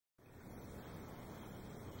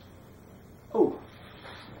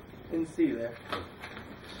in C there.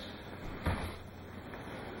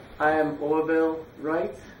 I am Orville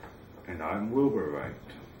Wright. And I'm Wilbur Wright.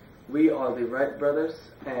 We are the Wright brothers,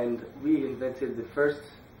 and we invented the first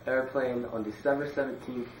airplane on December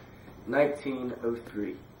 17th,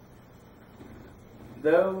 1903.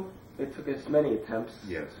 Though it took us many attempts,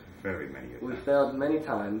 Yes, very many attempts. we failed many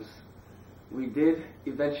times, we did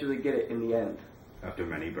eventually get it in the end. After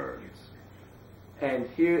many burns. And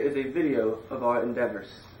here is a video of our endeavors.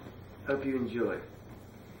 Hope you enjoy.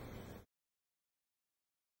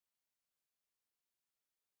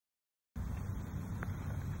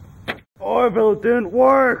 Orville didn't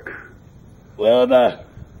work! Wilbur,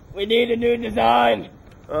 we need a new design.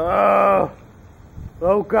 Oh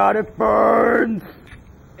God, it burns!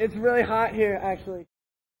 It's really hot here, actually.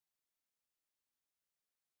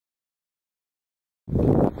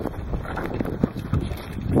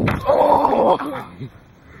 Oh!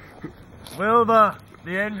 Wilbur,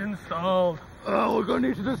 the engine's stalled. Oh, we're gonna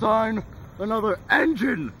need to design another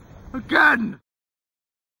engine! Again!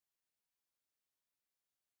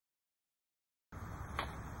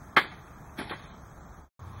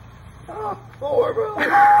 Orville!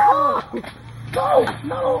 No!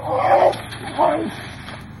 No!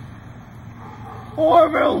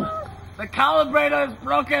 Orville! The calibrator is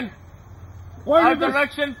broken. Where Our did this...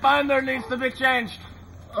 direction finder needs to be changed.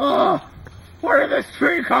 Where did this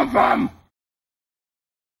tree come from?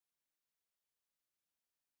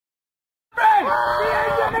 The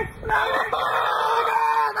engine exploded!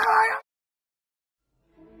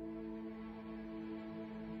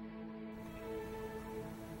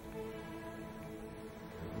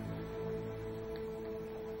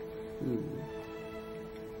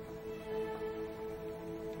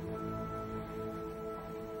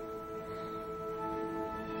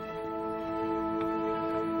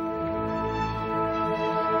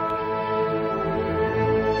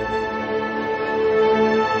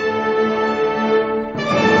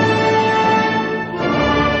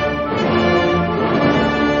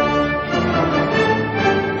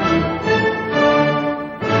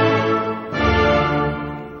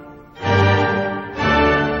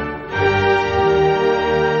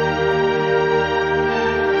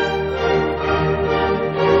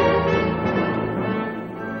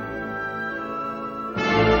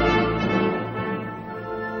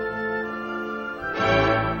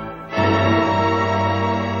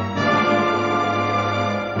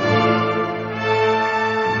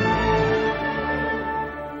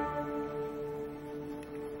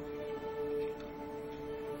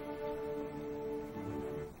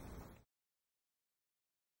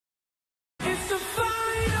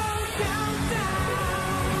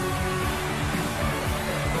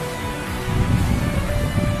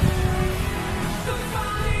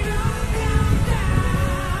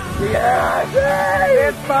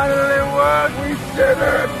 Yes! It finally worked! We did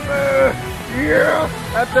it! Yeah!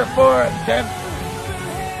 After 4 attempts,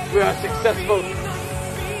 we are successful.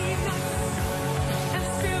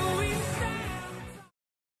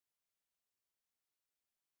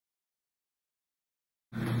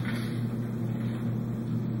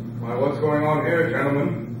 Why, what's going on here,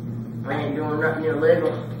 gentlemen? I ain't doing nothing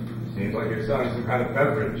illegal. Seems like you're selling some kind of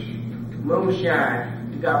beverage.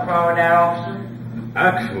 Moonshine. You got a problem with that, officer?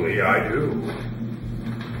 Actually, I do.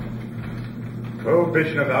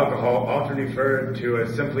 Prohibition of alcohol, often referred to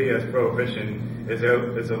as simply as prohibition, is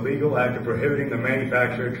a legal act of prohibiting the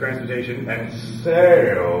manufacture, transportation, and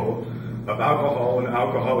sale of alcohol and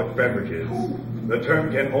alcoholic beverages. The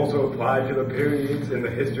term can also apply to the periods in the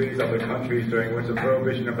histories of the countries during which the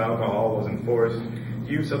prohibition of alcohol was enforced.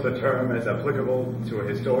 Use of the term as applicable to a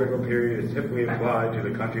historical period is typically applied to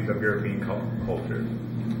the countries of European culture.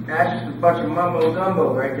 That's just a bunch of mumbo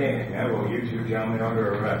gumbo right there. Yeah, well, you two gentlemen are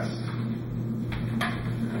under arrest.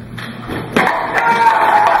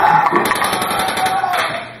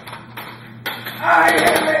 I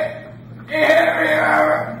hit me! You hit me!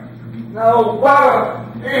 No,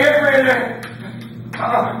 whoa! You hit me there! I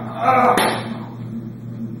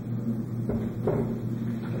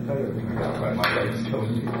tell you everything I got by my legs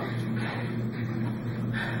killing you.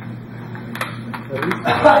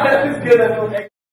 That is good.